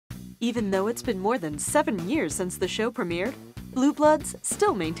Even though it's been more than 7 years since the show premiered, Blue Bloods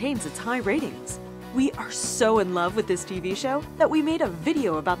still maintains its high ratings. We are so in love with this TV show that we made a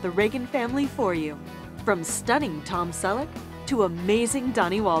video about the Reagan family for you. From stunning Tom Selleck to amazing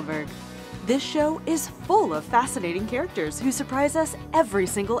Donnie Wahlberg, this show is full of fascinating characters who surprise us every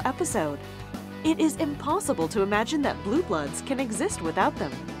single episode. It is impossible to imagine that Blue Bloods can exist without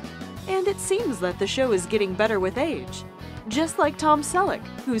them. And it seems that the show is getting better with age, just like Tom Selleck,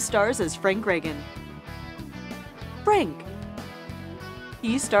 who stars as Frank Reagan. Frank.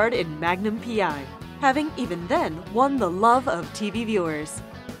 He starred in Magnum P.I., having even then won the love of TV viewers.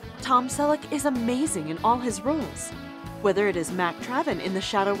 Tom Selleck is amazing in all his roles, whether it is Mac Traven in The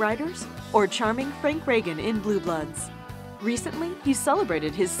Shadow Riders or charming Frank Reagan in Blue Bloods. Recently, he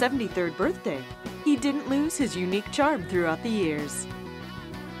celebrated his 73rd birthday. He didn't lose his unique charm throughout the years.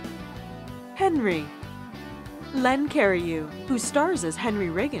 Henry. Len Cariou, who stars as Henry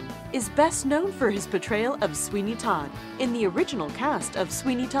Reagan, is best known for his portrayal of Sweeney Todd in the original cast of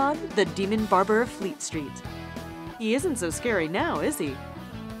Sweeney Todd, the Demon Barber of Fleet Street. He isn't so scary now, is he?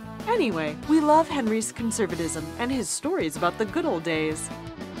 Anyway, we love Henry's conservatism and his stories about the good old days.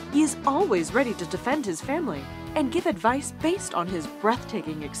 He is always ready to defend his family and give advice based on his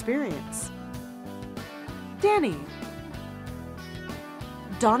breathtaking experience. Danny.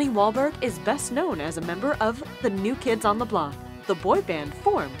 Donnie Wahlberg is best known as a member of the New Kids on the Block, the boy band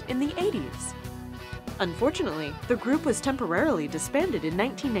formed in the 80s. Unfortunately, the group was temporarily disbanded in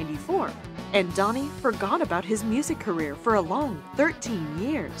 1994, and Donnie forgot about his music career for a long 13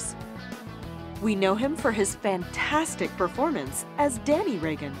 years. We know him for his fantastic performance as Danny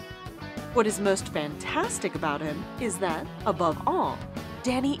Reagan. What is most fantastic about him is that, above all,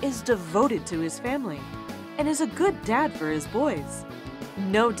 Danny is devoted to his family and is a good dad for his boys.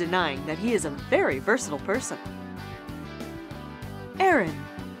 No denying that he is a very versatile person. Erin.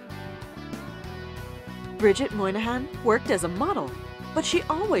 Bridget Moynahan worked as a model, but she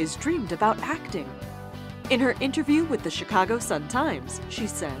always dreamed about acting. In her interview with the Chicago Sun-Times, she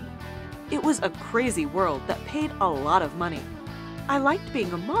said, "It was a crazy world that paid a lot of money. I liked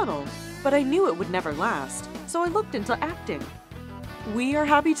being a model, but I knew it would never last, so I looked into acting." We are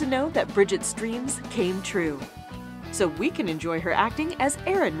happy to know that Bridget's dreams came true, so we can enjoy her acting as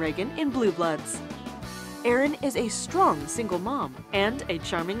Erin Reagan in Blue Bloods. Erin is a strong single mom and a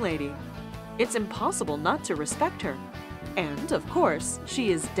charming lady. It's impossible not to respect her. And, of course,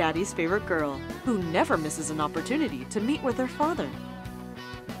 she is Daddy's favorite girl, who never misses an opportunity to meet with her father.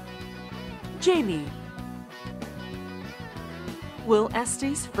 Jamie. Will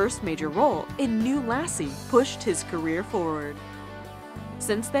Estes' first major role in New Lassie pushed his career forward.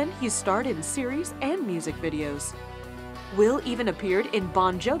 Since then, he's starred in series and music videos. Will even appeared in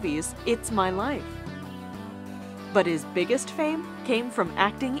Bon Jovi's It's My Life. But his biggest fame came from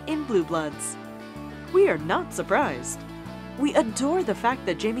acting in Blue Bloods. We are not surprised. We adore the fact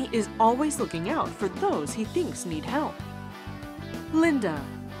that Jamie is always looking out for those he thinks need help. Linda.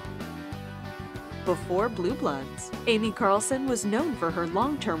 Before Blue Bloods, Amy Carlson was known for her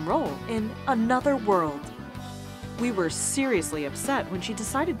long-term role in Another World. We were seriously upset when she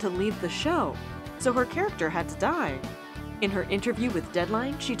decided to leave the show, so her character had to die. In her interview with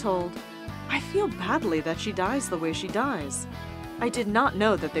Deadline, she told, "I feel badly that she dies the way she dies. I did not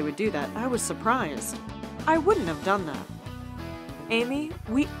know that they would do that. I was surprised. I wouldn't have done that." Amy,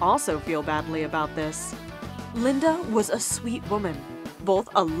 we also feel badly about this. Linda was a sweet woman, both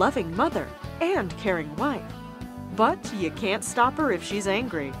a loving mother and caring wife. But you can't stop her if she's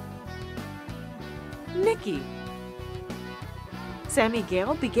angry. Nicky. Sami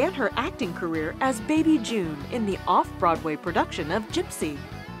Gayle began her acting career as Baby June in the off-Broadway production of Gypsy.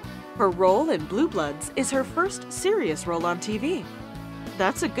 Her role in Blue Bloods is her first serious role on TV.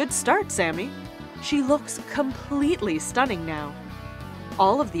 That's a good start, Sami. She looks completely stunning now.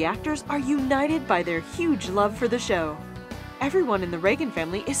 All of the actors are united by their huge love for the show. Everyone in the Reagan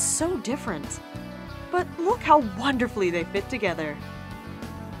family is so different. But look how wonderfully they fit together.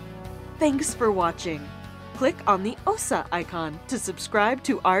 Thanks for watching. Click on the Ossa icon to subscribe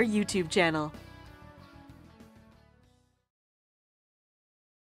to our YouTube channel.